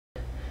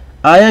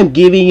I am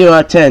giving you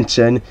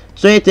attention.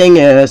 Three things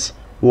is: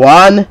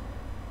 1.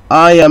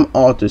 I am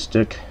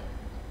autistic.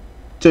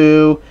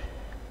 2.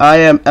 I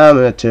am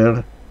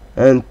amateur.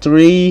 And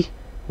 3.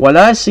 When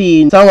I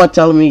see someone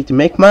tell me to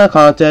make my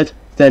content,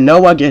 then no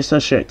one gives a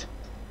shit.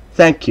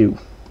 Thank you.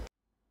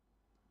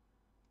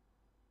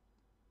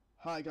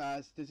 Hi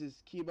guys, this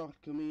is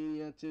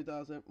KeyBoardComedian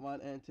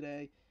 2001, and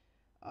today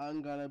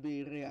I'm gonna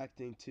be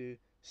reacting to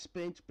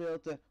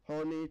Spingebill the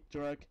Horny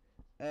drug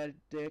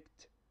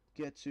Addict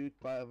Get Sued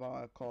by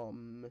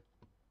Viacom.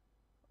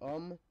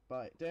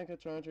 By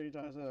Denkatron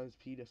 3000 and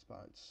Peter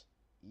Spons.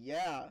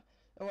 Yeah,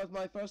 it was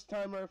my first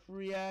time of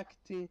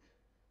reacting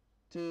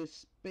to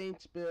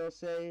Spingebill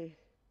say.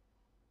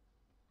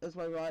 This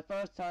was my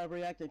first time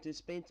reacting to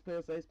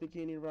Spingebill say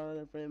bikini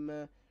running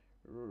from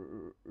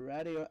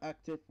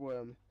radioactive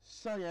worm.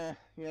 So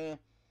yeah.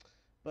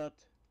 But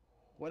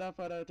without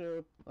further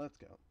ado, let's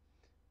go.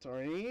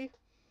 3,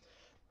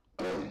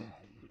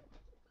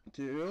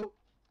 2,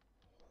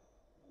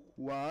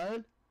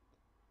 1,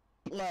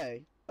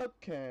 play.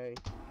 Okay.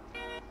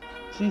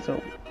 She's a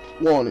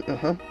warning,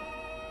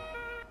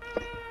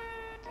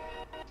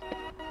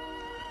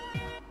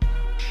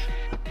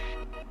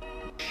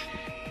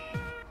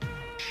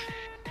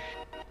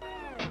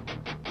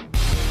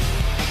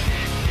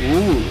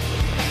 Ooh,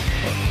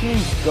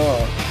 he's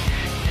gone.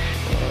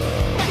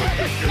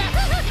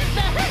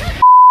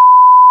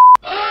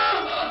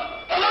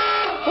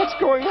 What's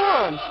going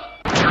on?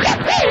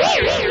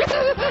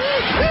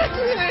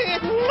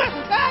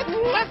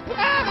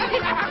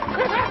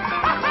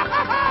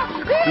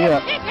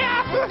 Yeah.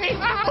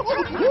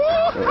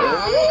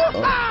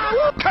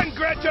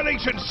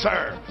 Congratulations,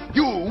 sir!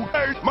 You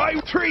earned my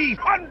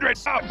 300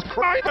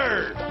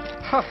 subscribers!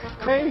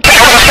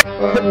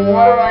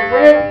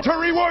 To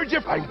reward you,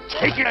 I'm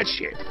taking a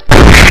shit.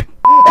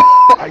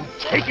 I'm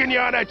taking you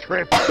on a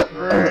trip.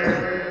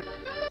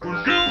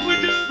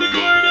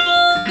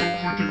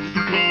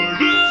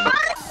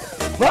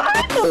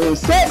 Wow,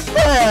 6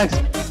 packs!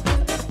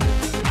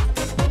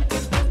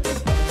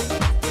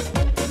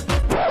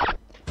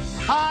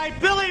 Hi,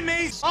 Billy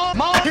Mace. I'm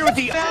here with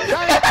the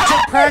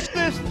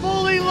practice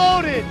fully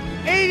loaded,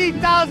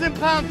 80,000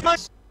 pound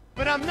punch,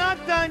 but I'm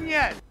not done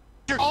yet.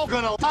 You're all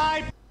gonna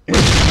die.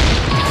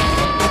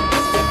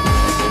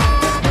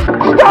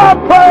 Stop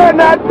playing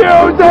that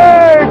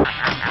music!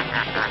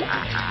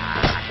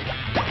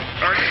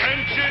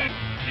 Attention,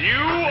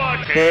 you are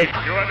okay.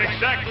 You have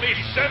exactly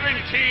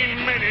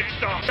 17 minutes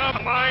to stop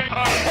my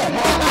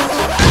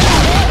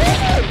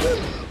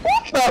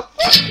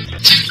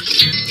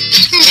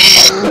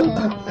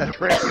That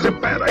trick was a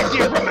bad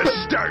idea from the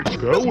start.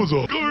 That was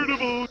a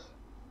carnival.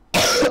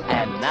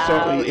 And now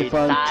Sorry if it's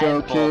I'm time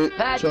joking. for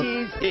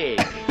Patty's Pig,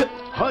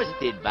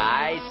 hosted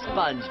by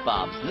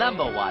SpongeBob's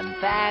 #1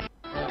 fan,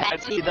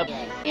 Patty the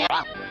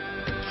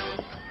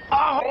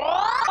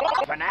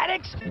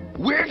Fanatics,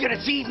 we're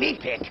gonna see me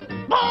pick.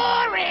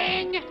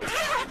 Boring!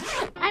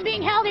 I'm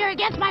being held here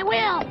against my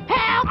will.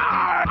 Help!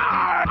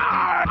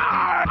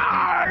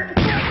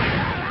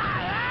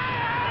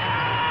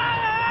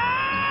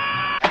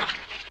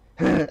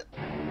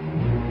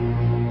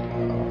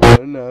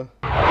 Oh no.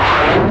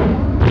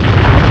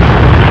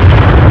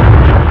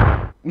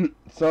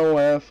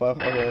 Somewhere far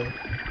away.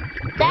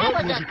 That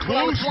was a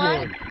close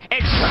one.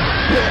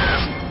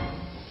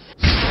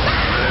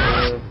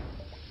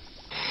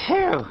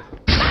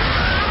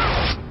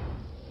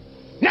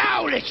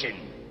 Now listen.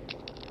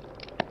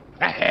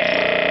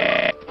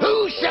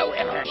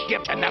 Whosoever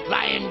skips in the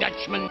Flying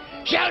Dutchman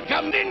shall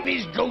come in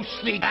his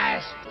ghostly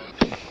glass.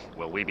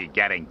 Will we be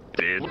getting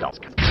this?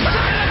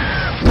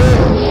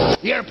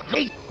 Your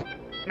plate.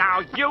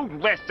 Now you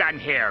listen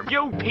here,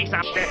 you piece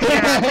of shit.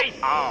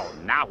 Oh,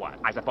 now what?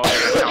 I suppose.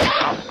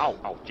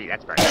 Oh, gee,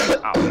 that's very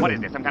good. Oh, what is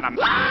this? Some kind of. Come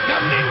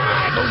in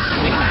my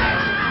ghostly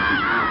glass.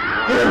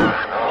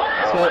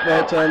 Set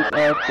my times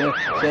after.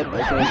 Set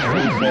my times.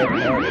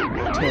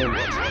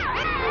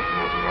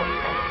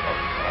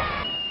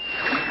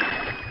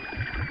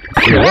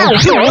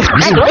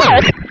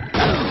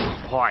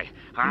 Boy,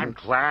 I'm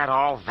glad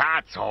all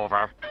that's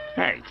over.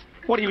 Hey,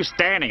 what are you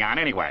standing on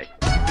anyway?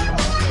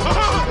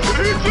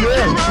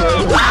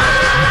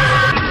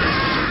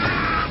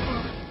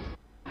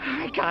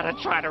 I gotta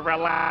try to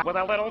relax with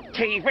a little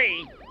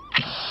TV.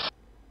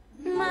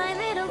 My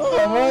little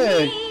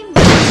Hey.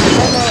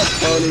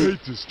 I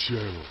hate this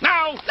channel.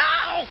 No,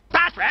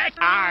 Patrick,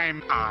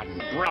 I'm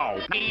on bro.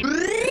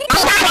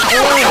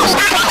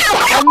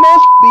 I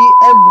must be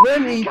a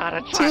Brenny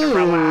Gotta try to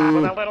relax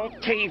with a little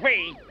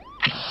TV.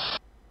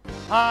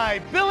 Hi,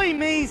 Billy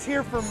Mays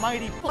here for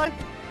Mighty Plug.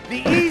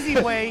 The easy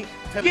way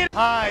to get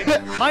high.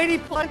 Mighty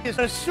Plug is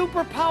a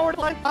super powered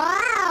plug.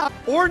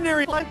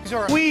 Ordinary plugs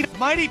are weed.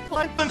 Mighty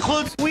Plug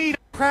includes weed,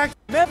 crack,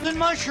 meth, and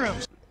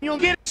mushrooms. You'll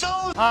get so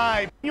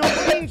high, you'll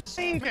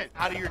sing it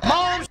out of your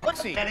mom's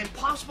pussy and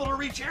impossible to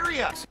reach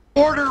areas.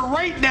 Order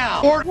right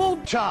now, or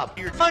we'll chop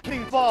your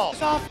fucking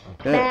balls off.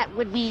 That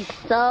would be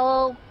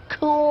so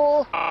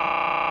cool.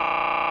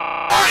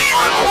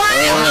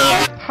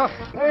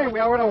 Hey, we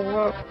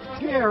already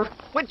here.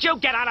 Would you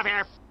get out of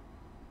here?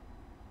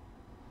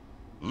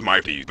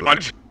 My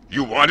blood?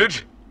 You want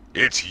it?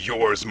 It's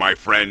yours, my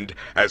friend,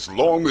 as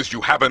long as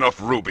you have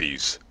enough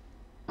rubies.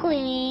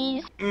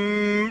 Please.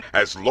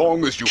 As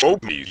long as you owe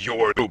me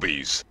your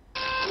rubies.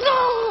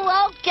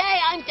 No, okay,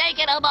 I'm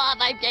taking them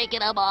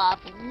off.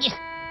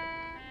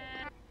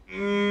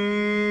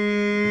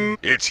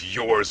 It's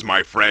yours,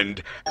 my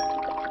friend.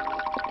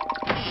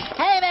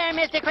 Hey there,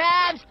 Mr.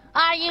 Krabs.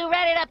 Are you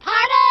ready to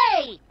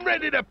party?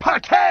 Ready to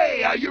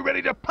party? Are you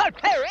ready to party,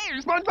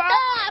 SpongeBob?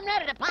 Oh, I'm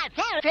ready to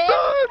party.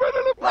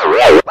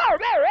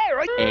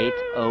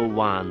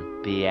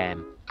 8:01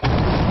 p.m.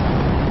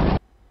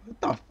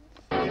 What the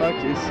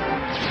fuck is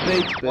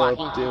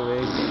Spingebill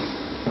doing?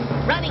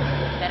 Running.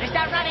 Better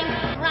start running.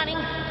 Running.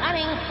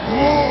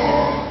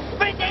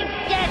 Sprinting.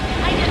 Yes,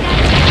 I just got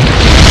it.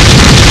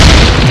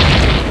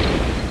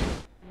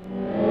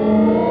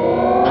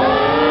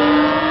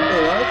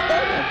 Hey, what's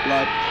that? A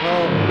black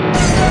hole.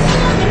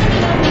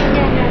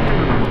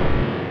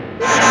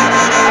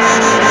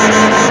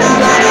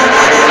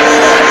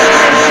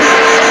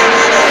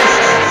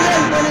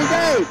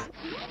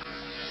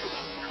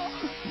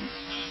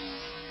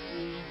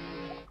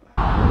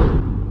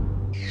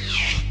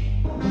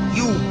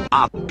 You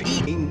are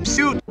being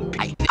sued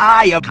by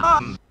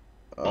Viacom.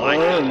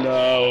 Oh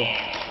no.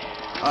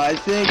 I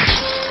think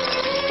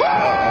I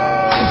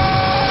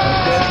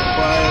guess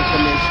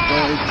Viacom is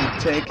going to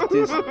take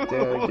this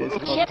down.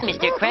 Shit,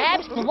 Mr.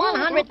 Krabs.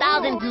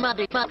 $100,000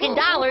 motherfucking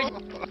dollars.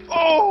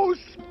 Oh,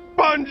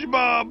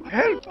 SpongeBob,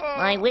 help!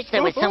 I wish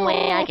there was some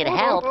way I could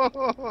help.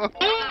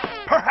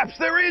 Perhaps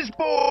there is,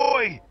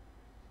 boy!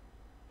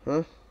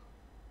 Huh?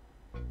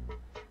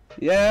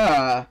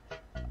 Yeah.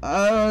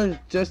 I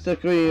just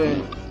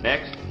agree.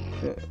 Next.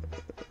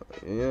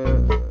 Yeah.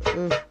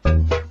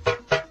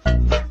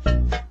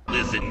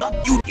 Listen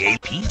up, you gay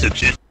piece of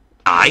shit.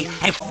 I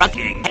have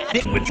fucking had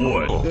it with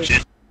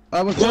bullshit.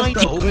 I was Why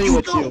just don't agree you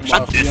with you, go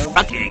shut this Mario.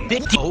 fucking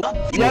bitch up?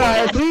 Yeah, I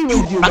agree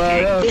with you,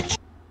 Mario. Bitch.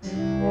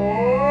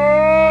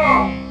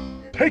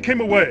 Take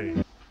him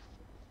away!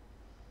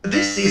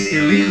 This is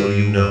illegal,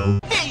 you know.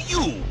 Hey,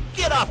 you!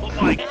 Get off of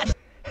my head!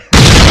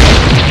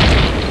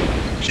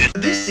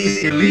 This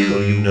is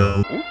illegal, you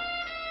know.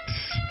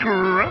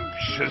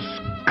 Scrumptious,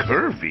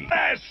 curvy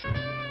ass!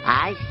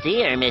 I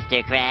see her,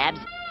 Mr. Krabs.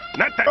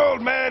 Not the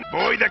old man,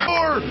 boy, the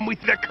core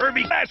with the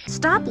curvy ass!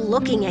 Stop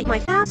looking at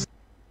my ass.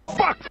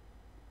 Fuck!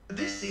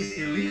 This is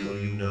illegal,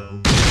 you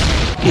know.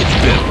 It's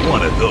been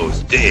one of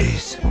those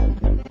days.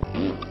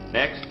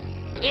 Next.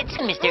 It's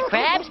Mr.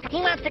 Krabs. He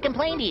wants to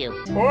complain to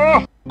you.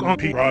 Oh!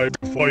 Copyright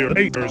for your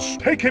haters.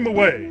 Take him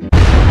away!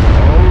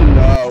 Oh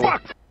no.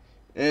 Fuck!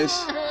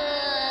 It's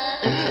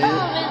Oh,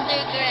 Mr.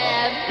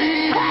 Krabs.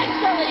 I'm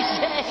so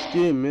ashamed.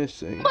 still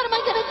missing. What am I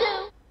gonna do?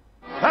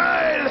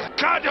 I'll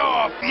cut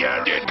off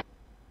your dick!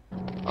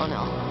 Oh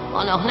no,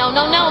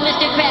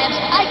 Mr. Krabs.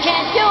 I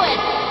can't do it.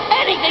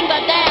 Anything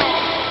but that.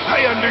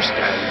 I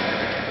understand.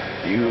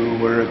 You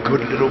were a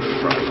good little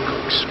fry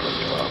cook,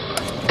 SpongeBob.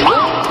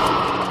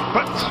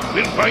 But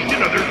we'll find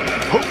another,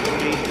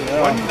 hopefully,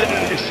 one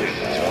that'll listen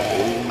to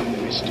old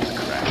Mr.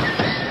 Krabs.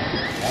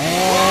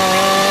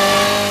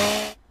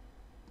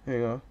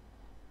 Hang on.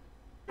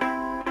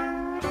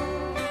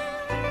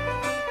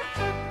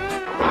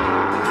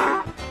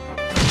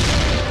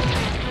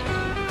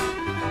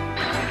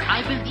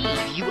 I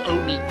believe you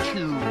owe me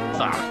 $2.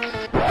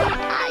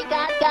 I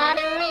got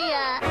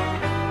gonorrhea.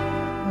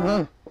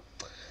 Huh.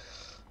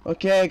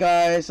 Okay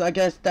guys, I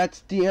guess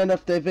that's the end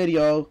of the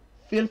video.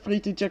 Feel free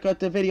to check out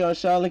the video,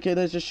 I'll link in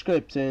the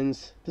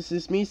descriptions. This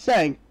is me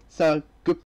saying, so